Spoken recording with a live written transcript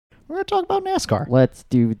We're going to talk about NASCAR. Let's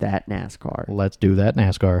do that NASCAR. Let's do that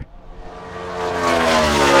NASCAR.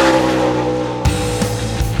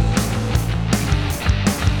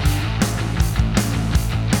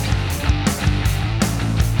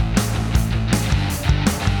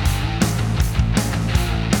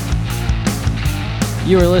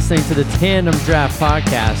 You are listening to the Tandem Draft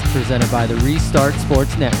Podcast presented by the Restart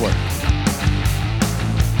Sports Network.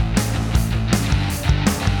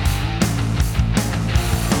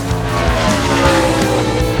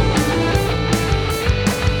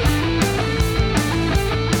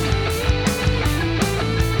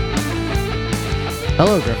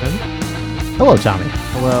 Hello, Griffin. Hello, Tommy.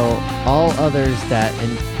 Hello, all others that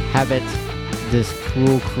inhabit this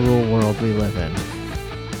cruel, cruel world we live in.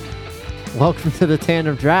 Welcome to the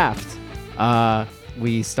Tandem Draft.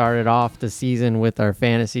 We started off the season with our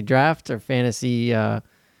fantasy draft, our fantasy, not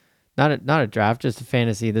a draft, just a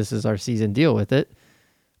fantasy. This is our season deal with it.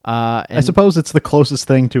 I suppose it's the closest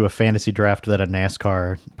thing to a fantasy draft that a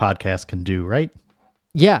NASCAR podcast can do, right?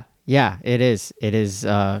 Yeah, it is. It is.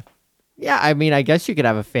 Yeah, I mean, I guess you could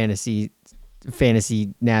have a fantasy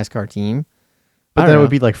NASCAR team. But then it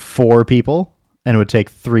would be like 4 people, and it would take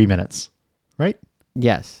 3 minutes, right?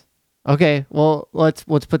 Yes. Okay. Well, let's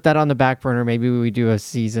put that on the back burner. Maybe we do a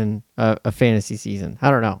season, a fantasy season.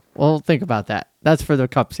 I don't know. We'll think about that. That's for the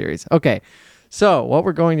Cup Series. Okay. So what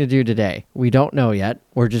we're going to do today, we don't know yet.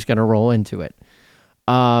 We're just going to roll into it.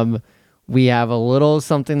 We have a little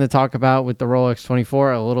something to talk about with the Rolex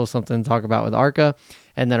 24, a little something to talk about with ARCA,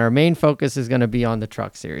 and then our main focus is going to be on the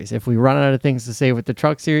Truck Series. If we run out of things to say with the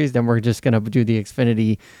Truck Series, then we're just going to do the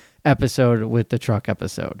Xfinity episode with the Truck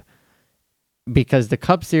episode. Because the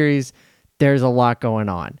Cup Series, there's a lot going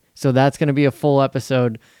on. So that's going to be a full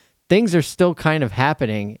episode. Things are still kind of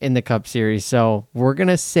happening in the Cup Series, so we're going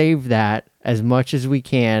to save that as much as we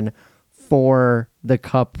can for the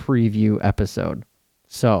Cup preview episode.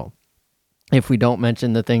 So if we don't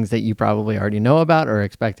mention the things that you probably already know about or are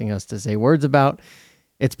expecting us to say words about,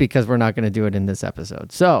 it's because we're not going to do it in this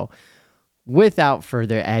episode. So without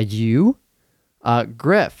further ado,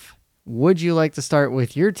 Griff, would you like to start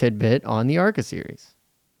with your tidbit on the ARCA series?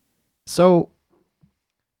 So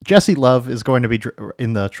Jesse Love is going to be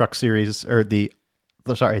in the Truck Series, or the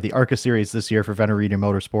ARCA series this year for Venerita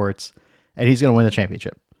Motorsports, and he's going to win the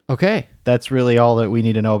championship. Okay. That's really all that we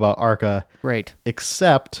need to know about ARCA. Great.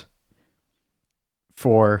 Except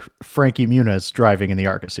for Frankie Muniz driving in the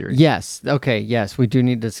ARCA series. Yes. Okay. Yes, we do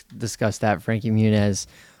need to discuss that. Frankie Muniz,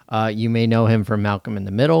 you may know him from Malcolm in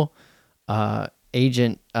the Middle.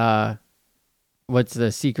 Agent, what's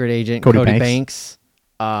the secret agent? Cody Banks.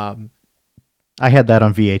 I had that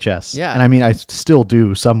on VHS. Yeah. And I mean, I still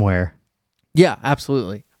do somewhere. Yeah,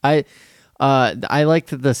 absolutely. I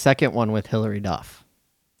liked the second one with Hillary Duff.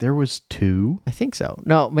 There was 2. I think so.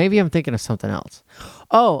 No, maybe I'm thinking of something else.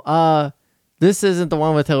 Oh, this isn't the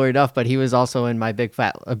one with Hillary Duff, but he was also in My Big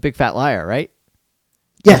Fat Liar, right?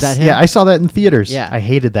 Yes. Yeah, I saw that in theaters. Yeah. I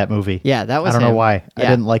hated that movie. Yeah, that was I don't know why. Yeah. I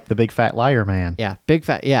didn't like the Big Fat Liar man. Yeah,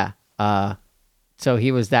 Yeah. So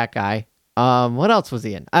he was that guy. What else was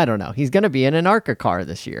he in? I don't know. He's going to be in an ARCA car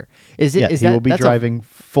this year. He will be driving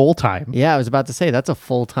full time. Yeah, I was about to say that's a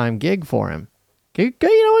full-time gig for him. You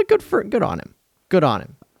know what? Good on him. Good on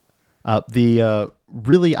him. The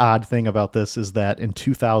really odd thing about this is that in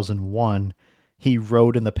 2001, he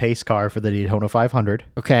rode in the pace car for the Daytona 500.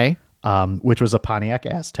 Okay. Which was a Pontiac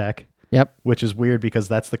Aztek. Yep. Which is weird because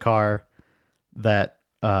that's the car that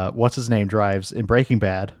what's his name drives in Breaking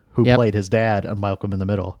Bad, who played his dad on Malcolm in the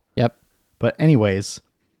Middle. Yep. But anyways,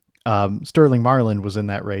 Sterling Marlin was in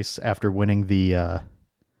that race after winning the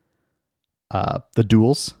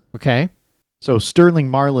duels. Okay. So Sterling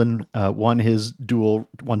Marlin won his dual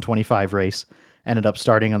 125 race, ended up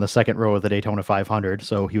starting on the second row of the Daytona 500.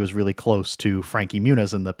 So he was really close to Frankie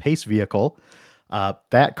Muniz in the pace vehicle.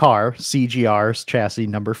 That car, CGR's chassis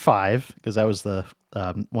number 5, because that was the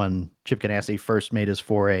when Chip Ganassi first made his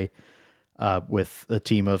foray with a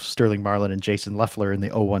team of Sterling Marlin and Jason Leffler in the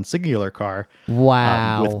 01 Singular car.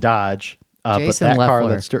 Wow. With Dodge. Jason but that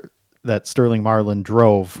Leffler. car that Sterling Marlin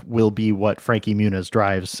drove will be what Frankie Muniz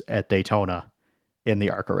drives at Daytona in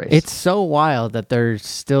the ARCA race. It's so wild that they're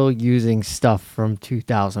still using stuff from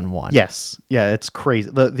 2001. Yes. Yeah, it's crazy.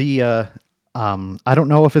 I don't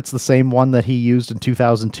know if it's the same one that he used in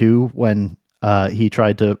 2002 when he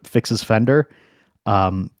tried to fix his fender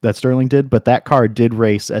that Sterling did, but that car did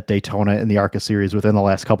race at Daytona in the ARCA series within the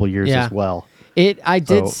last couple of years as well.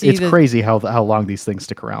 It's crazy how long these things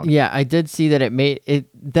stick around. Yeah, I did see that it made it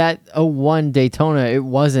that 01 Daytona. It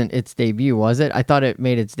wasn't its debut, was it? I thought it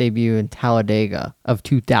made its debut in Talladega of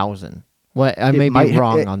 2000. What I may be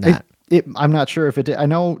wrong on that. I'm not sure if it did. I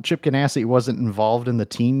know Chip Ganassi wasn't involved in the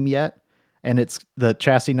team yet, and it's the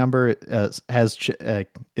chassis number is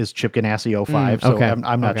Chip Ganassi '05. So Okay.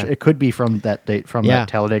 I'm not Okay. sure. It could be from that date from Yeah. that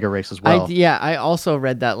Talladega race as well. I also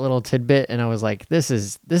read that little tidbit and I was like, this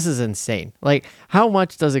is insane. Like, how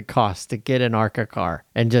much does it cost to get an ARCA car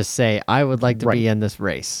and just say, I would like to be in this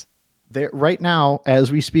race? There right now,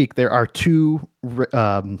 as we speak, there are two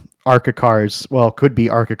ARCA cars. Well, could be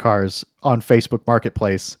ARCA cars on Facebook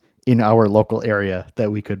Marketplace in our local area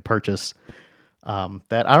that we could purchase.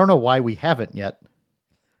 That I don't know why we haven't yet.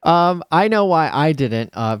 I know why I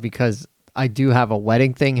didn't, because I do have a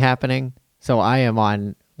wedding thing happening. So I am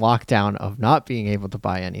on lockdown of not being able to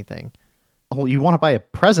buy anything. Oh, you want to buy a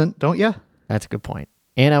present, don't you? That's a good point.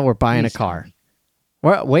 Anna, we're buying a car.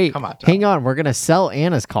 Wait, Come on, Tom. hang on. We're going to sell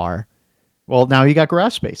Anna's car. Well, now you got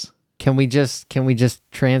garage space. Can we just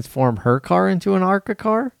transform her car into an ARCA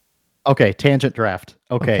car? Okay, tangent draft.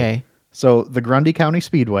 Okay. So the Grundy County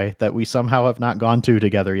Speedway that we somehow have not gone to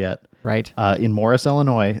together yet. Right. In Morris,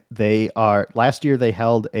 Illinois, last year they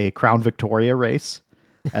held a Crown Victoria race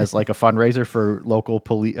as like a fundraiser for local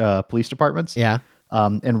police departments. Yeah.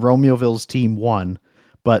 And Romeoville's team won,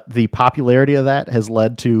 but the popularity of that has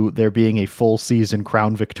led to there being a full season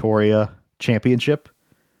Crown Victoria championship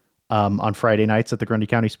on Friday nights at the Grundy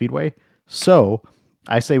County Speedway. So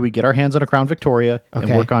I say we get our hands on a Crown Victoria and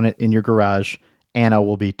work on it in your garage. Anna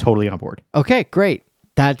will be totally on board. Okay, great.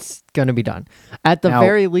 That's going to be done. At the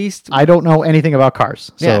very least, I don't know anything about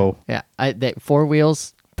cars. So they 4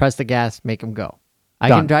 wheels, press the gas, make them go. I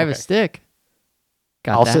Done. can drive a stick.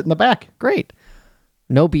 I'll sit in the back. Great.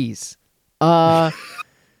 No bees. What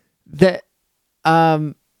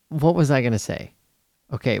was I going to say?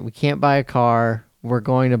 Okay, we can't buy a car. We're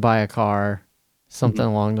going to buy a car. Something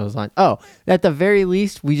along those lines. Oh, at the very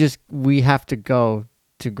least, we have to go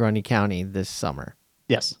to Grundy County this summer.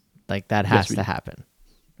 Yes. Like that has to happen.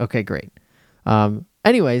 Okay, great.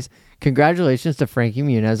 Anyways, congratulations to Frankie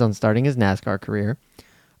Muniz on starting his NASCAR career.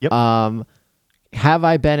 Yep. Have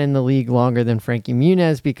I been in the league longer than Frankie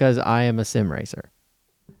Muniz because I am a sim racer?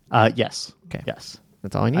 Yes. Okay. Yes.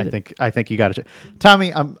 That's all I needed. I think you got it.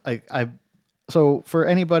 Tommy, so for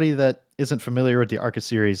anybody that isn't familiar with the ARCA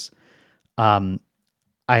series, I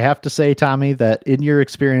have to say, Tommy, that in your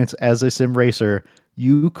experience as a sim racer,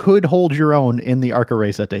 you could hold your own in the ARCA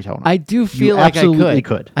race at Daytona. I do feel like I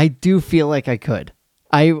could. I do feel like I could.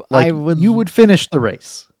 You would finish the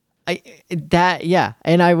race. And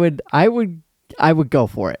I would go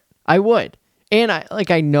for it. I would. And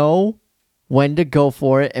I know when to go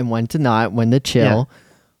for it and when to not, when to chill.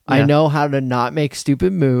 Yeah. I know how to not make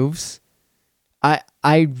stupid moves.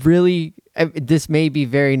 I really, this may be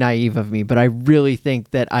very naive of me, but I really think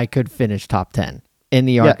that I could finish top 10 in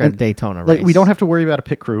the ARCA Daytona race. We don't have to worry about a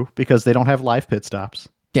pit crew because they don't have live pit stops.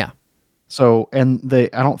 Yeah. So, I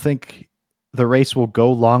don't think the race will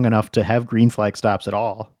go long enough to have green flag stops at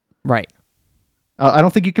all. Right. I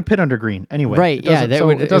don't think you could pit under green anyway. Right.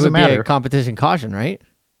 It doesn't matter. Be a competition caution, right?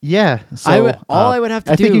 Yeah. So I would have to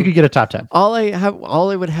do. I think you could get a top 10. All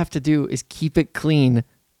I would have to do is keep it clean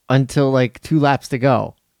until like 2 laps to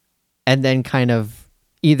go, and then kind of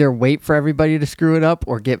either wait for everybody to screw it up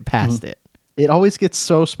or get past it. It always gets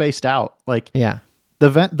so spaced out. They're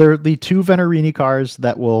the 2 Venerini cars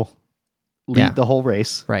that will lead the whole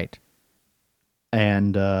race. Right.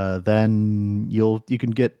 And then you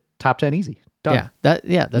can get top 10 easy. Done.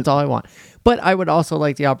 That's all I want. But I would also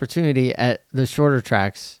like the opportunity at the shorter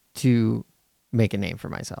tracks to make a name for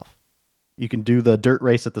myself. You can do the dirt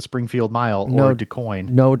race at the Springfield Mile or DuQuoin.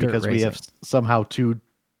 No dirt because racing. we have somehow 2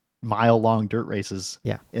 mile-long dirt races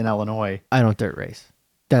in Illinois. I don't dirt race.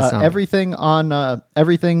 That's not everything on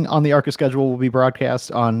the ARCA schedule will be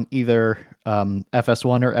broadcast on either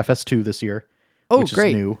FS1 or FS2 this year. Oh, which great!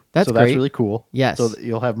 Is new. That's That's really cool. Yes. So that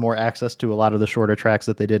you'll have more access to a lot of the shorter tracks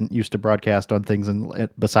that they didn't used to broadcast on things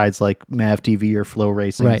besides like MAV TV or Flow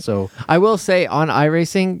Racing. Right. So I will say on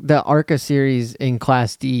iRacing, the ARCA series in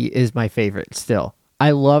Class D is my favorite still.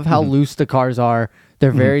 I love how loose the cars are.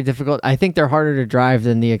 They're very difficult. I think they're harder to drive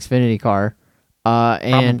than the Xfinity car.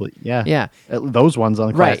 Probably, yeah. Those ones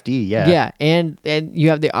on Class D, yeah, and you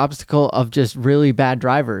have the obstacle of just really bad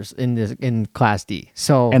drivers in Class D.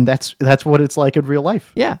 So, and that's what it's like in real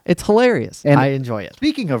life. Yeah, it's hilarious, and I enjoy it.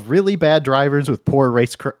 Speaking of really bad drivers with poor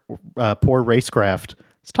racecraft,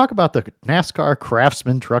 let's talk about the NASCAR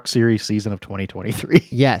Craftsman Truck Series season of 2023.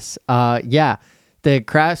 Yes, the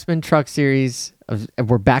Craftsman Truck Series.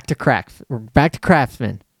 We're back to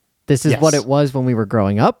Craftsman. This is what it was when we were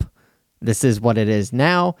growing up. This is what it is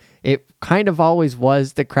now. It kind of always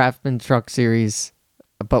was the Craftsman Truck Series,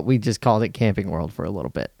 but we just called it Camping World for a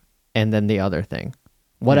little bit. And then the other thing.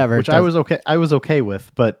 whatever. which I was okay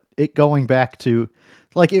with, but it going back to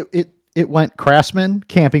like it went Craftsman,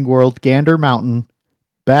 Camping World, Gander Mountain,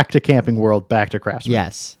 back to Camping World, back to Craftsman.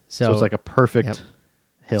 Yes. So it's like a Yep. perfect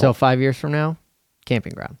hill. So 5 years from now,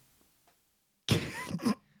 camping ground.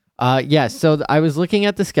 Yes. So I was looking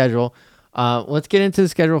at the schedule. Let's get into the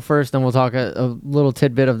schedule first, then we'll talk a little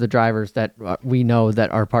tidbit of the drivers that we know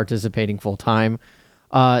that are participating full time.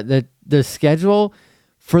 The schedule,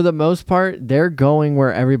 for the most part, they're going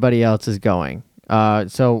where everybody else is going.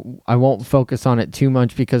 So I won't focus on it too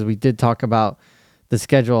much because we did talk about the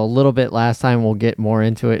schedule a little bit last time. We'll get more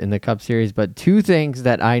into it in the Cup Series, but two things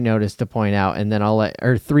that I noticed to point out, and then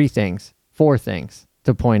four things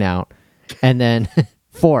to point out, and then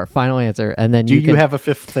four, final answer, and then Do you have a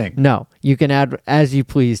fifth thing? No, you can add as you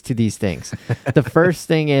please to these things. The first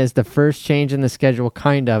thing is the first change in the schedule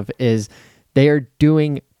is they are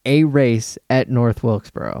doing a race at North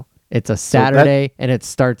Wilkesboro. It's a Saturday and it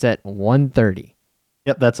starts at 1:30.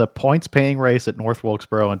 Yep, that's a points paying race at North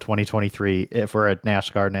Wilkesboro in 2023 for a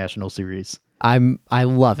NASCAR National Series. I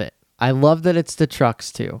love it. I love that it's the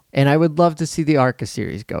trucks too. And I would love to see the ARCA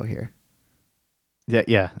series go here.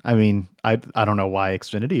 Yeah. I mean, I don't know why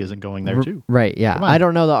Xfinity isn't going there too. Right, yeah. I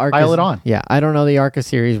don't know the ARCA. Pile it on. Yeah, I don't know the ARCA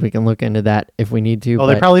series. We can look into that if we need to. Oh,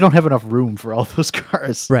 they probably don't have enough room for all those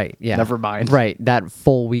cars. Right, yeah. Never mind. Right, that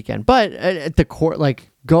full weekend. But at the court, like,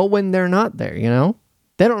 go when they're not there, you know?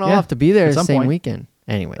 They don't all have to be there the same weekend.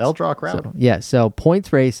 Anyways. They'll draw a crowd. So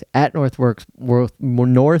points race at North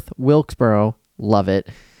Wilkesboro. Love it.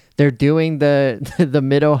 They're doing the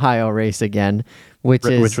Mid-Ohio race again, which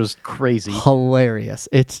was crazy. Hilarious.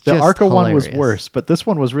 It's the just ARCA hilarious. one was worse, but this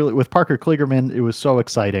one was really, with Parker Kligerman, it was so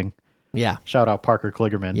exciting. Yeah. Shout out Parker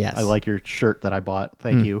Kligerman. Yes. I like your shirt that I bought.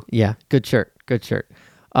 Thank you. Yeah, good shirt.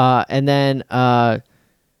 And then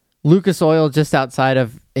Lucas Oil, just outside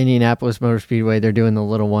of Indianapolis Motor Speedway, they're doing the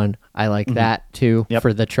little one. I like that too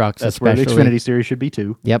for the trucks. That's especially. where the Xfinity Series should be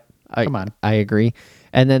too. Yep. Come on. I agree.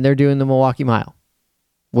 And then they're doing the Milwaukee Mile,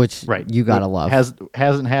 which you gotta love.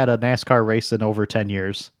 Hasn't had a NASCAR race in over 10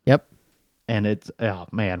 years. Yep. And it's, oh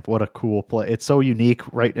man, what a cool play. It's so unique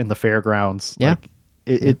right in the fairgrounds. Yeah. Like,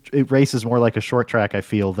 it races more like a short track, I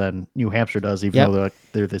feel, than New Hampshire does, even though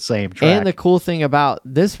they're the same track. And the cool thing about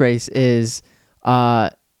this race is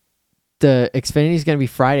the Xfinity is going to be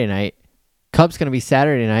Friday night. Cup's going to be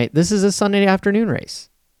Saturday night. This is a Sunday afternoon race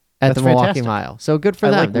at the Milwaukee Mile. So good for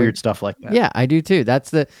them. I like weird stuff like that. Yeah, I do too.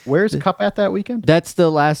 Where's Cup at that weekend? That's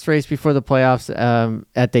the last race before the playoffs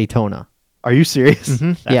at Daytona. Are you serious?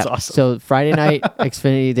 Mm-hmm. That's awesome. So Friday night,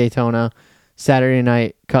 Xfinity Daytona. Saturday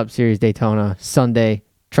night, Cup Series Daytona. Sunday,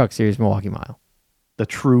 Truck Series Milwaukee Mile. The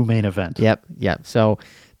true main event. Yep. So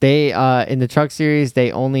they in the Truck Series,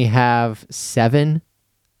 they only have 7.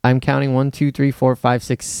 I'm counting 1, 2, 3, 4, 5,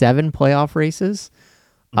 6, 7 playoff races.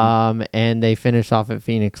 And they finish off at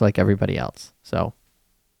Phoenix like everybody else. So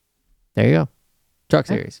there you go. Truck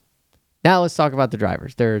Series. Now let's talk about the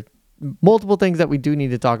drivers. There are multiple things that we do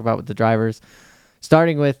need to talk about with the drivers.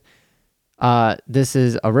 Starting with this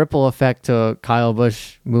is a ripple effect to Kyle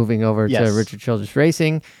Busch moving over to Richard Childress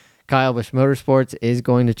Racing. Kyle Busch Motorsports is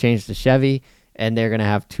going to change to Chevy, and they're going to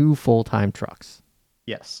have 2 full-time trucks.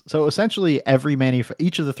 Yes. So essentially,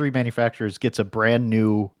 each of the 3 manufacturers gets a brand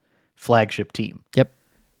new flagship team. Yep.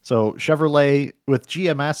 So Chevrolet with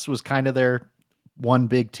GMS was kind of their one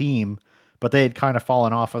big team, but they had kind of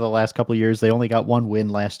fallen off for the last couple of years. They only got 1 win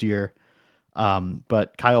last year.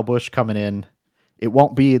 But Kyle Busch coming in, it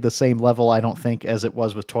won't be the same level, I don't think, as it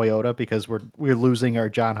was with Toyota, because we're losing our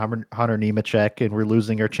John Hunter Nemechek and we're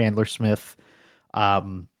losing our Chandler Smith.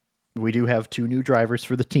 We do have 2 new drivers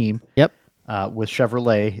for the team. Yep. With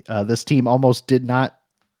Chevrolet, this team almost did not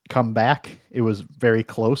come back. It was very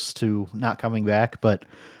close to not coming back, but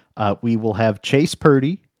we will have Chase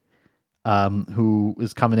Purdy, who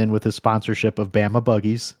is coming in with his sponsorship of Bama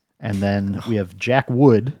Buggies, and then we have Jack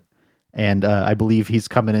Wood, and I believe he's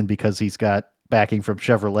coming in because he's got backing from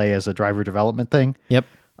Chevrolet as a driver development thing. Yep.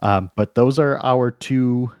 But those are our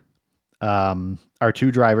two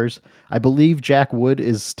drivers. I believe Jack Wood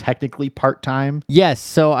is technically part-time. Yes,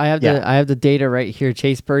 so I have the data right here.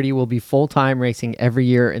 Chase Purdy will be full-time racing every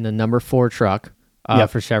year in the number 4 truck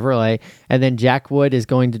for Chevrolet, and then Jack Wood is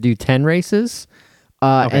going to do 10 races.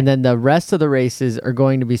 And then the rest of the races are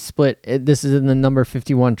going to be split. This is in the number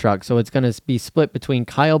 51 truck, so it's going to be split between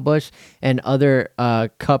Kyle Busch and other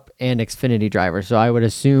Cup and Xfinity drivers. So I would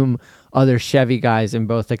assume other Chevy guys in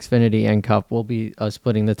both Xfinity and Cup will be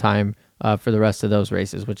splitting the time for the rest of those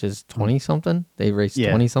races, which is 20-something. They race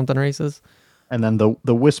 20-something races. And then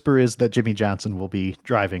the whisper is that Jimmy Johnson will be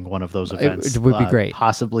driving one of those events. It would be great.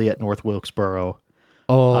 Possibly at North Wilkesboro.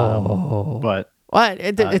 Oh. But Well,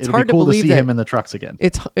 it's It'll hard be cool to believe see that him in the trucks again.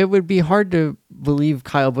 it would be hard to believe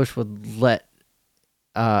Kyle Busch would let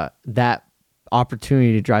that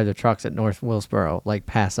opportunity to drive the trucks at North Wilkesboro like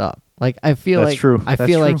pass up. Like I feel That's like true. I That's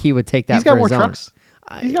feel like true. he would take that. He's got for more his own. trucks.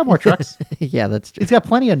 He's got more trucks. Yeah, that's true. He's got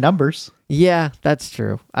plenty of numbers. Yeah, that's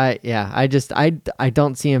true. I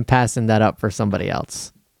don't see him passing that up for somebody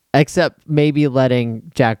else, except maybe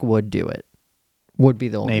letting Jack Wood do it. Would be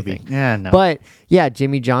the only Maybe. thing. Yeah, no. But yeah,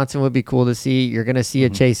 Jimmy Johnson would be cool to see. You're gonna see a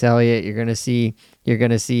Chase Elliott. You're gonna see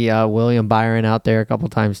William Byron out there a couple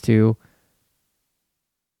times too.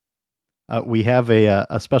 We have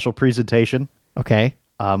a special presentation Okay.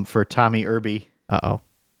 for Tommy Irby. Uh-oh.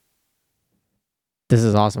 This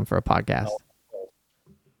is awesome for a podcast.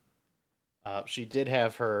 She did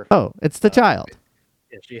have her. Oh, it's the child.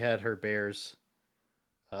 Yeah, she had her Bears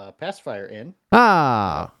pacifier in.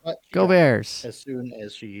 Ah, But she go got Bears. as soon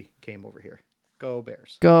as she came over here. Go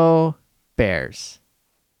Bears. Go Bears.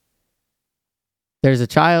 There's a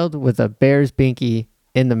child with a Bears binky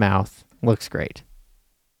in the mouth. Looks great.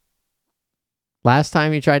 Last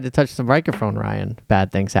time you tried to touch the microphone, Ryan,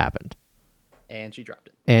 bad things happened. And she dropped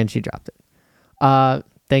it.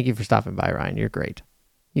 Thank you for stopping by, Ryan. You're great.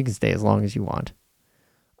 You can stay as long as you want.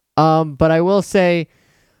 But I will say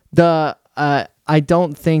I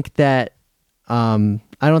don't think Kyle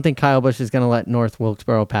Busch is going to let North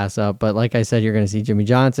Wilkesboro pass up. But like I said, you're going to see Jimmy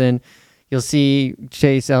Johnson. You'll see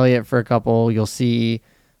Chase Elliott for a couple. You'll see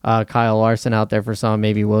Kyle Larson out there for some.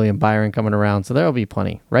 Maybe William Byron coming around. So there'll be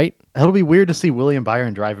plenty, right? It'll be weird to see William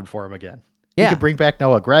Byron driving for him again. Yeah. He could bring back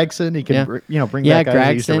Noah Gregson. He can, bring back guys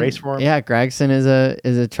that used to race for him. Yeah, Gregson is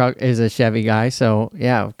a Chevy guy. So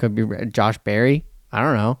yeah, it could be Josh Berry. I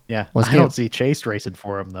don't know. Yeah, I don't see Chase racing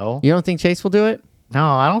for him though. You don't think Chase will do it? No,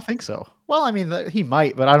 I don't think so. Well, I mean, he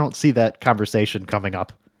might, but I don't see that conversation coming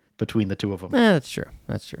up between the two of them. That's true.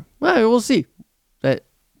 Well, we'll see.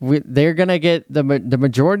 They're gonna get the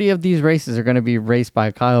majority of these races are gonna be raced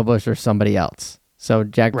by Kyle Busch or somebody else. So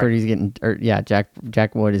Jack Purdy's getting,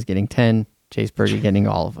 Jack Wood is getting 10. Chase Purdy getting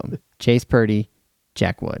all of them. Chase Purdy,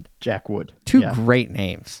 Jack Wood. Two great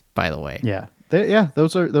names, by the way. Yeah.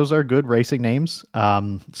 Those are good racing names.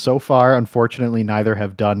 So far, unfortunately, neither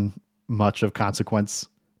have done much of consequence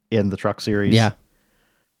in the truck series. Yeah.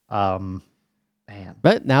 Man.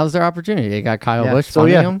 But now's their opportunity. They got Kyle Busch. So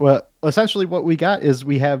well, essentially what we got is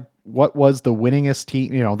we have what was the winningest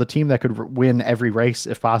team, the team that could win every race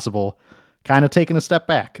if possible, kind of taking a step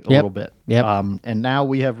back a little bit. Yep. And now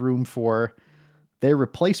we have room for their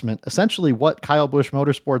replacement. Essentially what Kyle Busch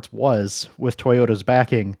Motorsports was with Toyota's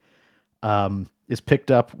backing is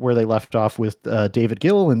picked up where they left off with David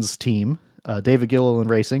Gilliland's team, David Gilliland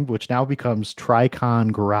Racing, which now becomes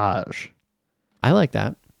Tricon Garage. I like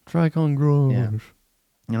that. Tricon Garage.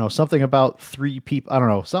 Yeah. Something about three people. I don't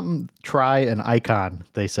know. Something Tri and Icon,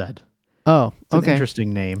 they said. Oh, it's an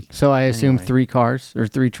interesting name. So I assume 3 cars or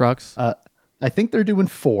 3 trucks? I think they're doing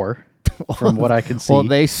 4 from what I can see. Well,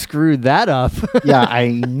 they screwed that up. Yeah, I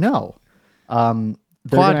know. They're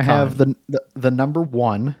going to have the number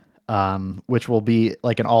 1, which will be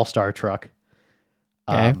like an all-star truck.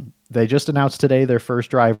 Okay. They just announced today their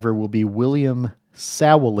first driver will be William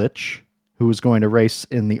Sawalich, who is going to race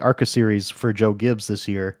in the ARCA series for Joe Gibbs this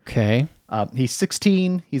year. Okay. He's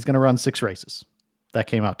 16. He's going to run 6 races. That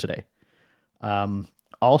came out today.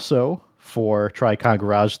 Also for Tricon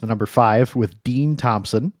Garage, the number 5 with Dean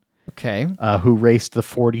Thompson. Okay. Who raced the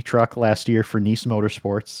 40 truck last year for Nice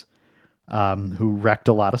Motorsports, who wrecked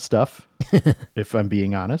a lot of stuff, if I'm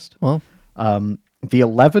being honest. Well, the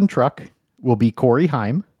 11 truck will be Corey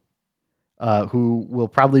Heim, who will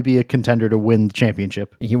probably be a contender to win the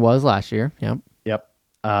championship. He was last year. Yep. Yep.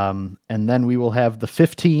 And then we will have the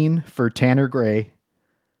 15 for Tanner Gray,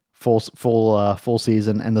 full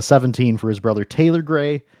season, and the 17 for his brother Taylor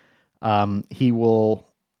Gray. He will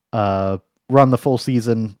run the full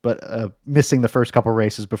season, but missing the first couple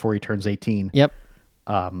races before he turns 18. Yep.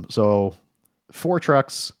 So 4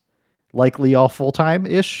 trucks, likely all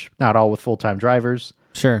full-time-ish, not all with full-time drivers.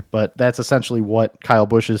 Sure. But that's essentially what Kyle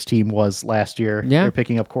Busch's team was last year. Yeah. They're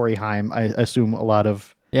picking up Corey Heim. I assume a lot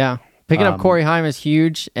of... Yeah. Picking up Corey Heim is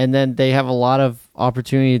huge, and then they have a lot of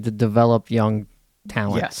opportunity to develop young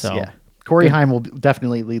talent. Yes, so. yeah. Corey Heim will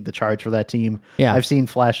definitely lead the charge for that team. Yeah. I've seen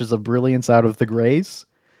flashes of brilliance out of the Grays.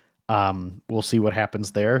 We'll see what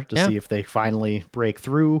happens there to see if they finally break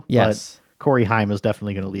through. Yes. But Corey Heim is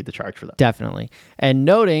definitely going to lead the charge for them. Definitely. And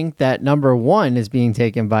noting that number 1 is being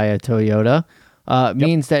taken by a Toyota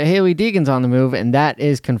means that Haley Deegan's on the move, and that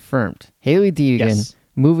is confirmed. Haley Deegan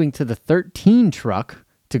moving to the 13 truck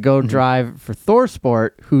to go drive for Thor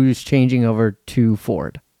Sport, who's changing over to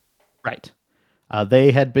Ford. Right.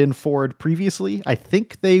 They had been Ford previously. I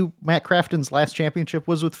think Matt Crafton's last championship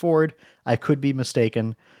was with Ford. I could be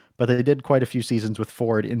mistaken, but they did quite a few seasons with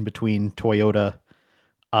Ford in between Toyota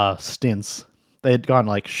stints. They had gone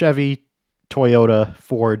like Chevy, Toyota,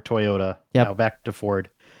 Ford, Toyota, Yep. now back to Ford.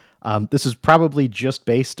 This is probably just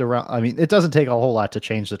based around. I mean, it doesn't take a whole lot to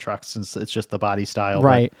change the truck since it's just the body style, but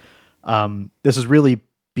Right. this is really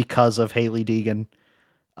because of Haley Deegan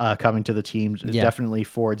coming to the team. Yeah. Definitely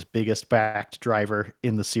Ford's biggest backed driver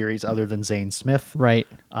in the series, other than Zane Smith. Right.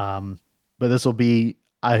 But this will be,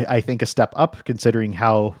 I think, a step up considering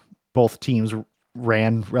how both teams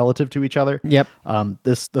ran relative to each other. Yep.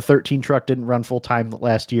 The 13 truck didn't run full time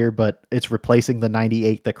last year, but it's replacing the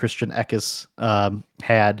 98 that Christian Eckes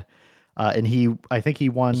had. And I think he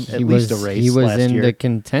won at least a He race was last in the year,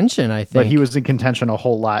 contention, I but he think. was in contention a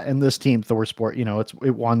whole lot. And this team, Thor Sport,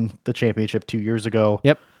 it won the championship 2 years ago.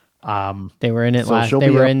 Yep. Um, They were in it so last. she'll They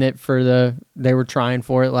be were up. in it they were trying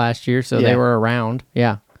for it last year, so they Yeah. were around.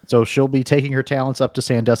 Yeah. So she'll be taking her talents up to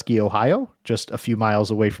Sandusky, Ohio, just a few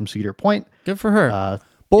miles away from Cedar Point. Good for her. Uh,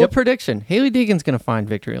 Bold yep. prediction. Haley Deegan's going to find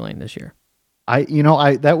victory lane this year.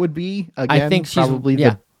 That would be again think she's- probably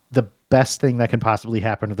yeah. the best thing that can possibly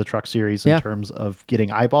happen to the truck series in Yeah. terms of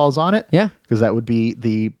getting eyeballs on it. Yeah. Because that would be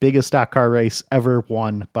the biggest stock car race ever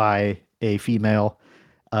won by a female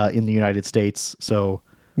in the United States. So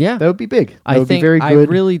Yeah. that would be big. That I would think be very I good.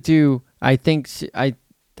 really do. I think I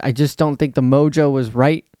just don't think the mojo was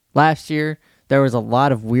right last year. There was a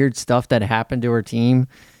lot of weird stuff that happened to her team,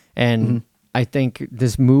 and Mm-hmm. I think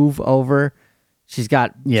this move over, she's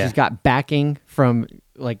got backing from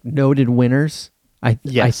like noted winners. I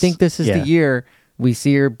Yes. think this is the Yeah. year we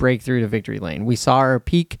see her break through to victory lane. We saw her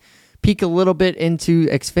peak a little bit into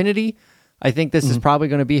Xfinity. I think this is Mm-hmm. probably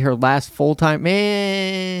going to be her last full time.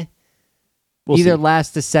 We'll Either see.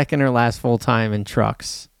 last to second or last full time in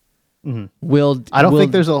trucks. I don't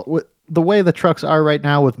think there's the way the trucks are right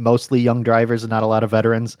now with mostly young drivers and not a lot of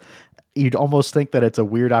veterans. You'd almost think that it's a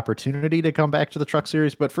weird opportunity to come back to the truck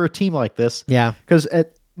series, but for a team like this, Yeah. because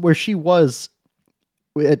at where she was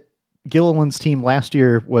at Gilliland's team last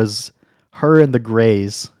year was her and the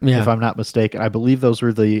Grays, Yeah. if I'm not mistaken. I believe those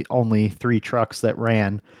were the only 3 trucks that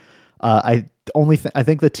ran. I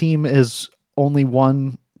think the team has only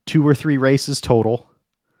won 2 or 3 races total.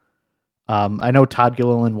 I know Todd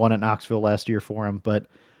Gilliland won at Knoxville last year for him, but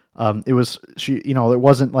it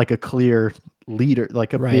wasn't like a clear leader,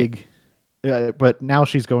 like a Right. big. But now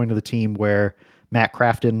she's going to the team where Matt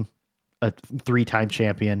Crafton, a 3-time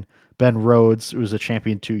champion, Ben Rhodes, who was a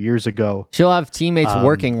champion 2 years ago. She'll have teammates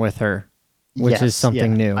working with her, which Yes, is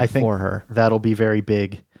something yeah. new I think for her. that'll be very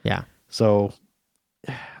big. Yeah. So,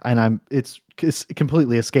 and it's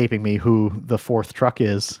completely escaping me who the 4th truck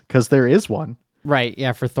is because there is one. Right.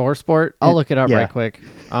 Yeah. For Thor Sport, I'll look it up yeah. right quick.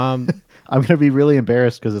 I'm going to be really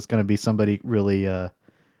embarrassed because it's going to be somebody really,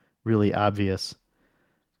 really obvious.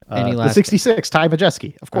 Any The last 66, Ty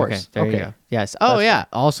Majeski, of course. Okay. There you go. Yes. Oh, That's yeah.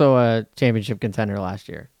 Also a championship contender last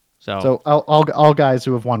year. So all guys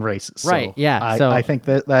who have won races. Right, So yeah, I, so- I think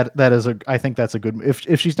I think that's a good.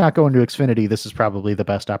 If she's not going to Xfinity, this is probably the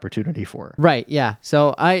best opportunity for her. right. Yeah.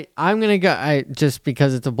 So I'm going to go, just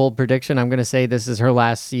because it's a bold prediction, I'm going to say this is her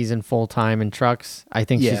last season full time in trucks. I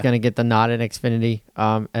think she's Yeah. going to get the nod in Xfinity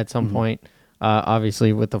at some point,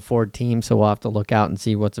 obviously with the Ford team. So we'll have to look out and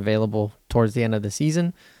see what's available towards the end of the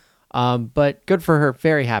season. But good for her.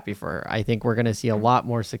 Very happy for her. I think we're going to see a lot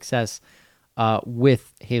more success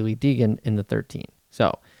with Haley Deegan in the 13.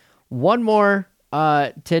 So one more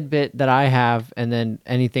tidbit that I have, and then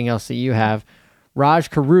anything else that you have. Raj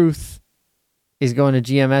Karuth is going to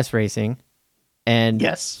GMS Racing, and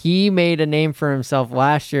Yes. he made a name for himself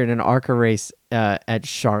last year in an ARCA race at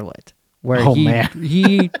Charlotte, where Oh, he man.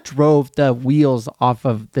 he drove the wheels off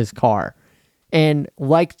of this car and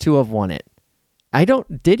like to have won it.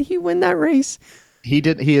 Did he win that race? He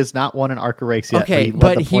did. He has not won an ARCA race yet. Okay, he led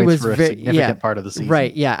but the he points was for a very significant part of the season.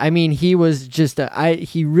 Right, yeah. I mean, he was just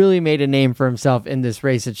he really made a name for himself in this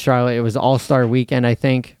race at Charlotte. It was All-Star weekend, I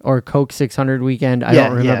think, or Coke 600 weekend. I Yeah,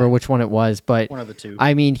 don't remember yeah. which one it was, but One of the two.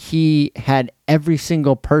 I mean, he had every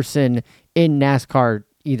single person in NASCAR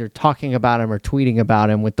either talking about him or tweeting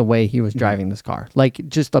about him with the way he was driving this car. Like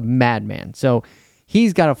just a madman. So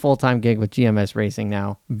he's got a full-time gig with GMS Racing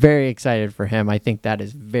now. Very excited for him. I think that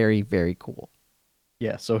is very, very cool.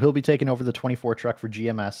 Yeah, so he'll be taking over the 24 truck for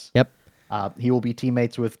GMS. Yep. He will be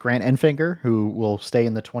teammates with Grant Enfinger, who will stay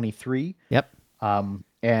in the 23. Yep. And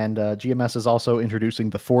GMS is also introducing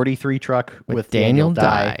the 43 truck with Daniel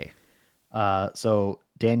Dye. Dye. So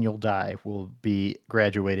Daniel Dye will be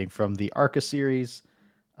graduating from the ARCA series.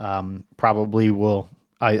 Probably will.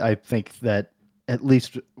 I think that at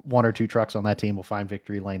least one or two trucks on that team will find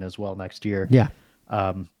victory lane as well next year. Yeah.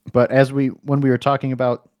 But when we were talking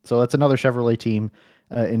about, so that's another Chevrolet team.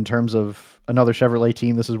 In terms of another Chevrolet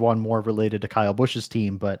team, this is one more related to Kyle Busch's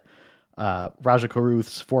team, but Raja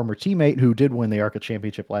Karuth's former teammate who did win the ARCA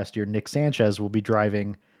championship last year, Nick Sanchez, will be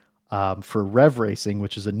driving for Rev Racing,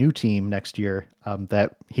 which is a new team next year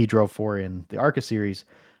that he drove for in the ARCA series.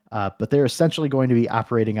 But they're essentially going to be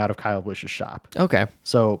operating out of Kyle Busch's shop. Okay.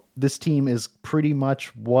 So this team is pretty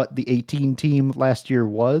much what the 18 team last year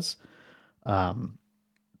was.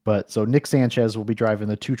 But so Nick Sanchez will be driving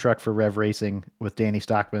the 2 truck for Rev Racing with Danny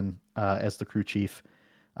Stockman as the crew chief.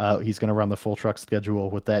 He's going to run the full truck schedule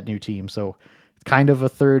with that new team. So it's kind of a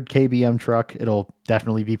third KBM truck. It'll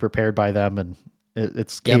definitely be prepared by them, and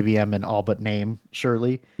it's KBM in all but name,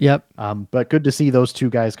 surely. Yep. But good to see those 2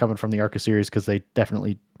 guys coming from the ARCA series because they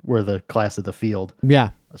definitely were the class of the field. Yeah.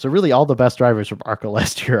 So really, all the best drivers from ARCA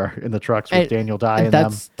last year are in the trucks with Daniel Dye and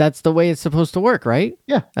them. That's the way it's supposed to work, right?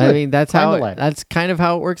 Yeah, I good. mean, that's kind of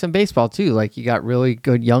how it works in baseball too. Like you got really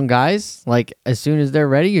good young guys. Like as soon as they're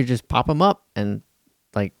ready, you just pop them up, and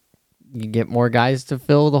like you get more guys to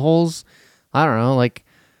fill the holes. I don't know, like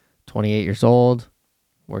 28 years old,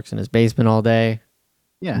 works in his basement all day.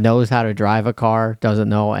 Yeah, knows how to drive a car, doesn't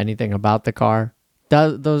know anything about the car.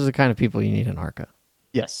 Those are the kind of people you need in ARCA.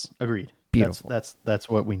 Yes, agreed. Beautiful. That's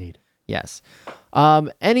what we need. Yes.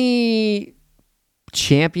 Any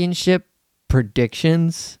championship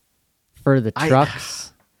predictions for the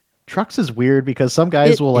trucks? Trucks is weird because some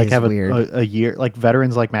guys will like have a a year, like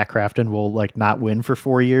veterans like Matt Crafton will like not win for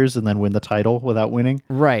 4 years and then win the title without winning.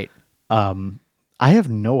 Right. I have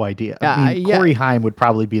no idea. I mean, Corey Heim would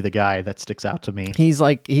probably be the guy that sticks out to me. He's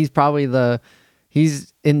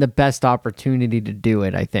in the best opportunity to do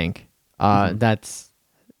it, I think.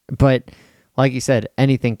 But like you said,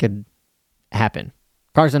 anything could happen.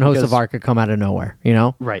 Carson Hocevar could come out of nowhere, you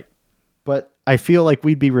know? Right. But I feel like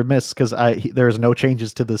we'd be remiss because there's no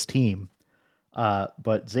changes to this team.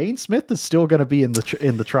 But Zane Smith is still going to be in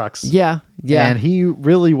the trucks. Yeah. And he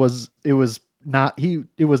really was. It was not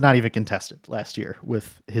even contested last year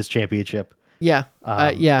with his championship. Yeah.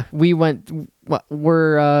 We went.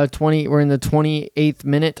 We're in the 28th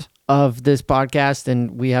minute of this podcast,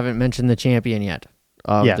 and we haven't mentioned the champion yet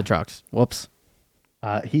of the trucks. Whoops.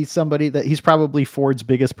 He's somebody that he's probably Ford's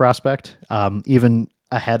biggest prospect, even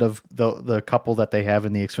ahead of the couple that they have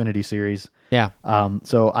in the Xfinity series. Yeah.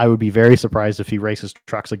 So I would be very surprised if he races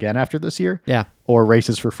trucks again after this year. Yeah. Or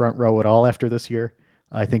races for front row at all after this year.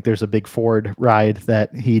 I think there's a big Ford ride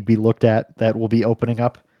that he'd be looked at that will be opening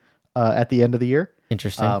up at the end of the year.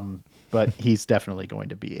 Interesting. But he's definitely going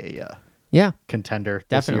to be a contender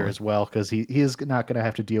this year as well, because he is not going to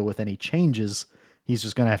have to deal with any changes. He's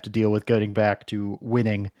just going to have to deal with getting back to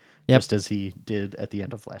winning, just as he did at the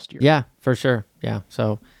end of last year. Yeah, for sure. Yeah.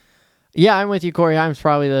 So, yeah, I'm with you, Corey. I'm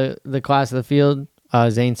probably the class of the field.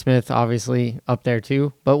 Zane Smith, obviously, up there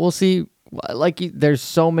too. But we'll see. There's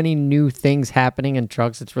so many new things happening in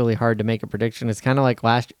trucks. It's really hard to make a prediction. It's kind of like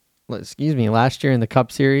last year in the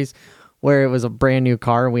Cup Series, where it was a brand new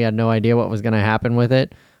car and we had no idea what was going to happen with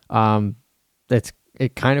it.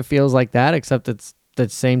 It kind of feels like that, except it's the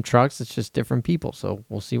same trucks. It's just different people. So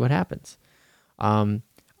we'll see what happens.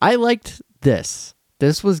 I liked this.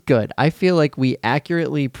 This was good. I feel like we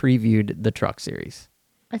accurately previewed the Truck Series.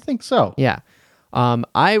 I think so. Yeah.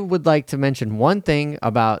 I would like to mention one thing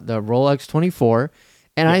about the Rolex 24,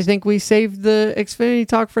 and I think we saved the Xfinity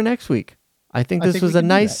talk for next week. I think this was a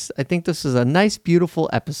nice, beautiful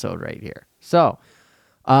episode right here. So,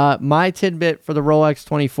 my tidbit for the Rolex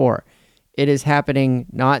 24. It is happening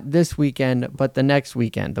not this weekend, but the next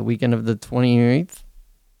weekend, the weekend of the 28th.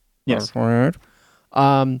 Yes.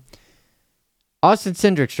 Austin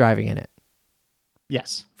Cindric's driving in it.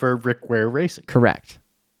 Yes, for Rick Ware Racing. Correct.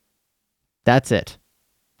 That's it.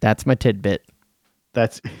 That's my tidbit.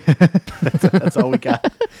 That's all we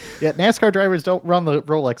got. Yeah, NASCAR drivers don't run the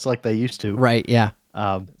Rolex like they used to. Right, yeah.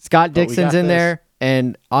 Scott Dixon's in there,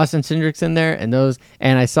 and Austin Cindric's in there, and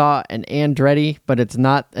I saw an Andretti, but it's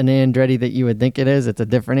not an Andretti that you would think it is. It's a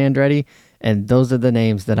different Andretti, and those are the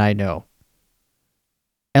names that I know.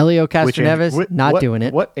 Elio Castroneves, not doing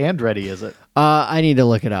it. What Andretti is it? I need to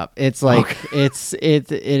look it up. It's like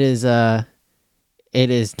it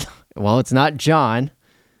is. Well, it's not John.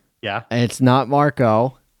 Yeah. It's not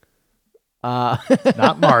Marco.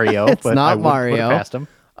 Not Mario. It's but not I Mario. Put it past him.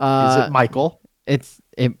 Is it Michael? It's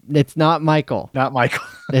not Michael. Not Michael.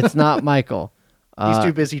 It's not Michael. He's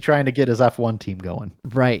too busy trying to get his F1 team going.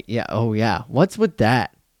 Right. Yeah. Oh, yeah. What's with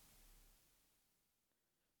that?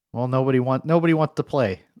 Well, nobody wants to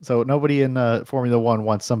play. So nobody in Formula One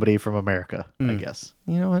wants somebody from America, I guess.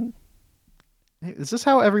 You know what? Is this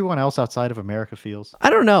how everyone else outside of America feels? I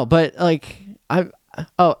don't know, but like I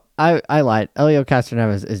lied. Elio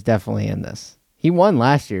Castroneves is definitely in this. He won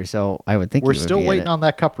last year, so I would think We're he would still be in waiting it. on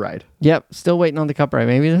that cup ride. Yep, still waiting on the cup ride.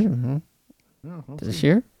 Maybe We'll this see.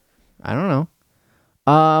 year. I don't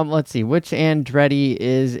know. Let's see. Which Andretti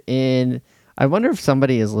is in? I wonder if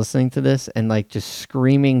somebody is listening to this and like just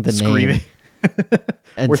screaming the Screaming. name We're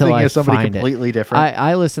until thinking I of somebody find completely it. different.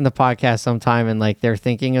 I listen to podcasts sometime and like they're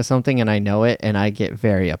thinking of something and I know it and I get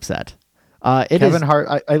very upset. It is.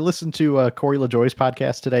 I listened to Corey LaJoy's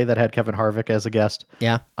podcast today that had Kevin Harvick as a guest.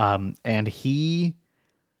 Yeah. And he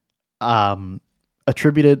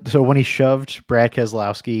attributed, so when he shoved Brad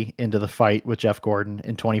Keselowski into the fight with Jeff Gordon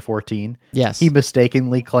in 2014, Yes. he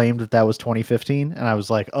mistakenly claimed that was 2015, and I was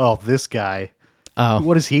like, oh, this guy, Oh,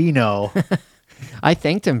 what does he know? I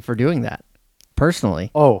thanked him for doing that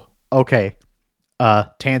personally. Oh, okay.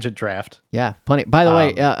 Tangent draft. Yeah, plenty. By the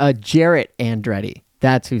way, Jarrett Andretti.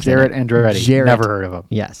 That's who's in Jarrett it. Andretti. Jarrett. Never heard of him.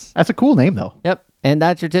 Yes. That's a cool name though. Yep. And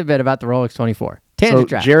that's your tidbit about the Rolex 24. So Tangent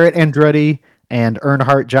draft. Jarrett Andretti and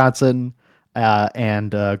Earnhardt Johnson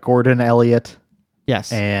and Gordon Elliott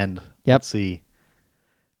Yes. and Yep. let's see,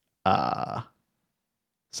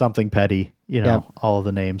 something Petty. You know, Yep. all of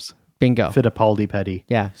the names. Bingo. Fittipaldi Petty.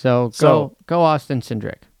 Yeah. So So- go Austin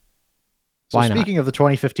Cindric. So Why not? speaking of the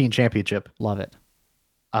 2015 championship, Love it.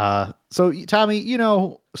 so Tommy, you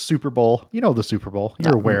know Super Bowl. You know the Super Bowl.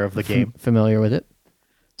 You're aware of the game. Familiar with it?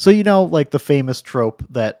 So you know, like the famous trope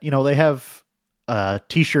that they have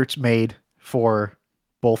T-shirts made for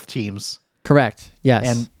both teams, Correct. Yes.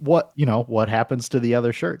 and what happens to the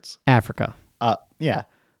other shirts? Africa. Yeah.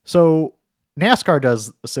 So NASCAR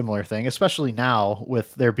does a similar thing, especially now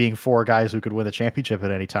with there being four guys who could win the championship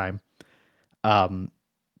at any time.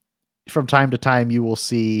 From time to time, you will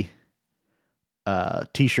see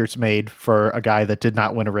T-shirts made for a guy that did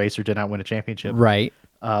not win a race or did not win a championship. Right.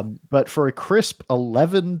 But for a crisp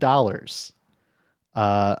 $11,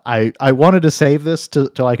 I wanted to save this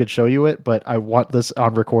till I could show you it, but I want this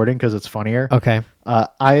on recording because it's funnier. Okay. I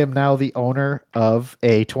am now the owner of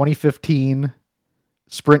a 2015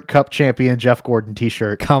 Sprint Cup champion Jeff Gordon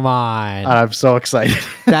T-shirt. Come on. I'm so excited.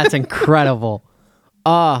 That's incredible.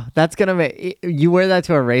 That's gonna make you wear that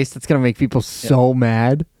to a race. That's gonna make people so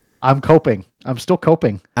mad. I'm coping. I'm still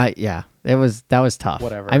coping. Yeah, that was tough.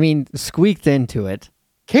 Whatever. I mean, squeaked into it.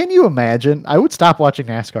 Can you imagine? I would stop watching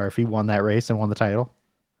NASCAR if he won that race and won the title.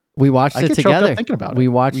 We watched I it get choked up together. thinking about it. We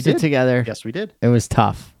watched We it did. together. Yes, we did. It was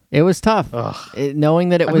tough. It was tough. Ugh. Knowing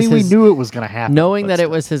that it I was mean, his, we knew it was going to happen. knowing but that it still.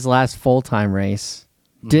 was his last full-time race.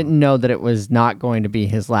 Didn't know that it was not going to be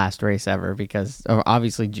his last race ever because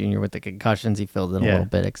obviously Junior with the concussions, he filled in a little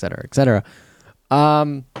bit, et cetera, et cetera.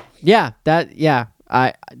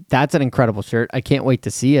 That's an incredible shirt. I can't wait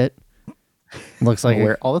to see it. Looks like I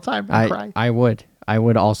wear it all the time. I cry. I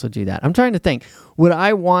would also do that. I'm trying to think. Would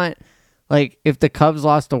I want, like, if the Cubs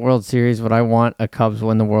lost the World Series, would I want a Cubs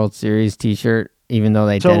win the World Series T-shirt, even though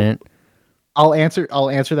they didn't? I'll answer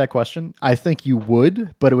that question. I think you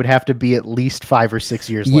would, but it would have to be at least 5 or 6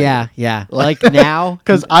 years later. Yeah. Like now,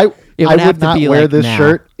 Because It I would have would to not be wear like this now.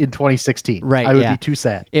 shirt in 2016. Right, I would yeah. be too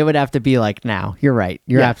sad. it would have to be like now. You're right.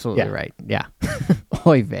 You're Yeah, absolutely yeah. right. Yeah.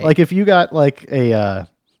 Oy vey. Like if you got like a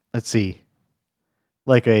let's see.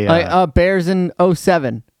 Like a Bears in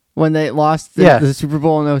 07 when they lost the Super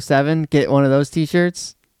Bowl in 07, get one of those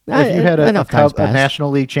T-shirts. if you had a enough times passed. National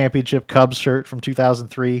League Championship Cubs shirt from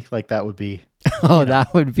 2003, like that would be That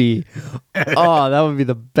would be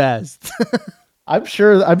the best. I'm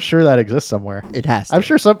sure that exists somewhere. It has to. I'm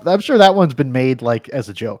sure that one's been made like as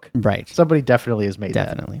a joke. Right. Somebody definitely has made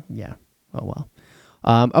Definitely. Yeah. Oh,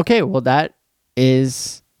 well. Okay. Well, that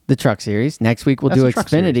is the Truck Series. Next week, we'll That's do the Truck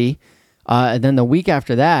Xfinity. And then the week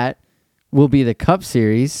after that will be the Cup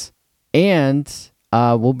Series. And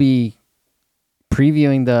we'll be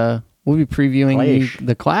previewing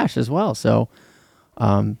the Clash as well. So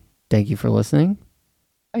thank you for listening.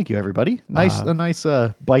 Thank you, everybody. A nice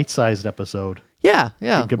bite-sized episode Yeah.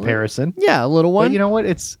 in comparison. Yeah, a little one. But you know what?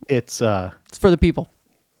 It's It's for the people.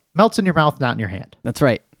 melts in your mouth, not in your hand. That's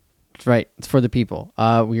right. That's right. It's for the people. We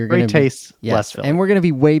are going Great to taste, yes, less filling. and we're going to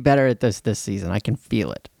be way better at this season. I can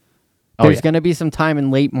feel it. Oh, There's yeah. going to be some time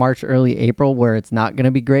in late March, early April where it's not going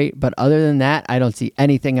to be great, but other than that, I don't see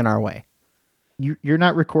anything in our way. You're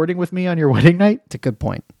not recording with me on your wedding night? It's a good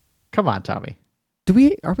point. Come on, Tommy. Are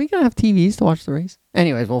we going to have TVs to watch the race?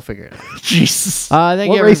 Anyways, we'll figure it out. Jesus. Thank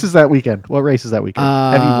What you, race is that weekend? Have you looked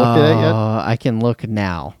at it yet? I can look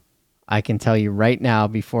now. I can tell you right now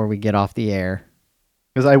before we get off the air.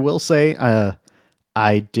 Because I will say,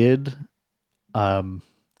 I did,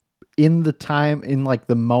 in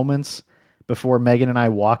the moments before Megan and I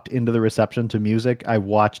walked into the reception to music, I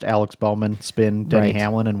watched Alex Bowman spin Denny Right.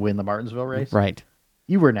 Hamlin and win the Martinsville race. Right.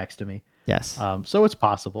 You were next to me. Yes. So it's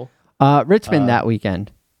possible. Richmond that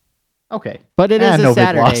weekend. Okay. But it is a no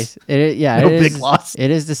Saturday. Big loss. Yeah, No it is, big loss.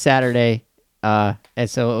 It is the Saturday, and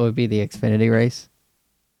so it would be the Xfinity race.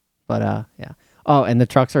 But yeah. Oh, and the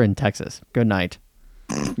trucks are in Texas. Good night.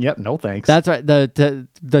 Yep. No thanks. That's right.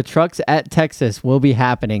 The trucks at Texas will be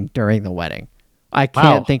happening during the wedding. I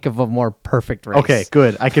can't think of a more perfect race. Okay.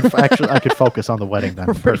 Good. I could focus on the wedding then.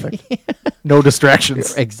 Perfect. No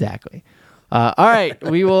distractions. Exactly. All right.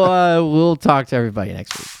 We will. We'll talk to everybody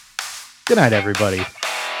next week. Good night, everybody.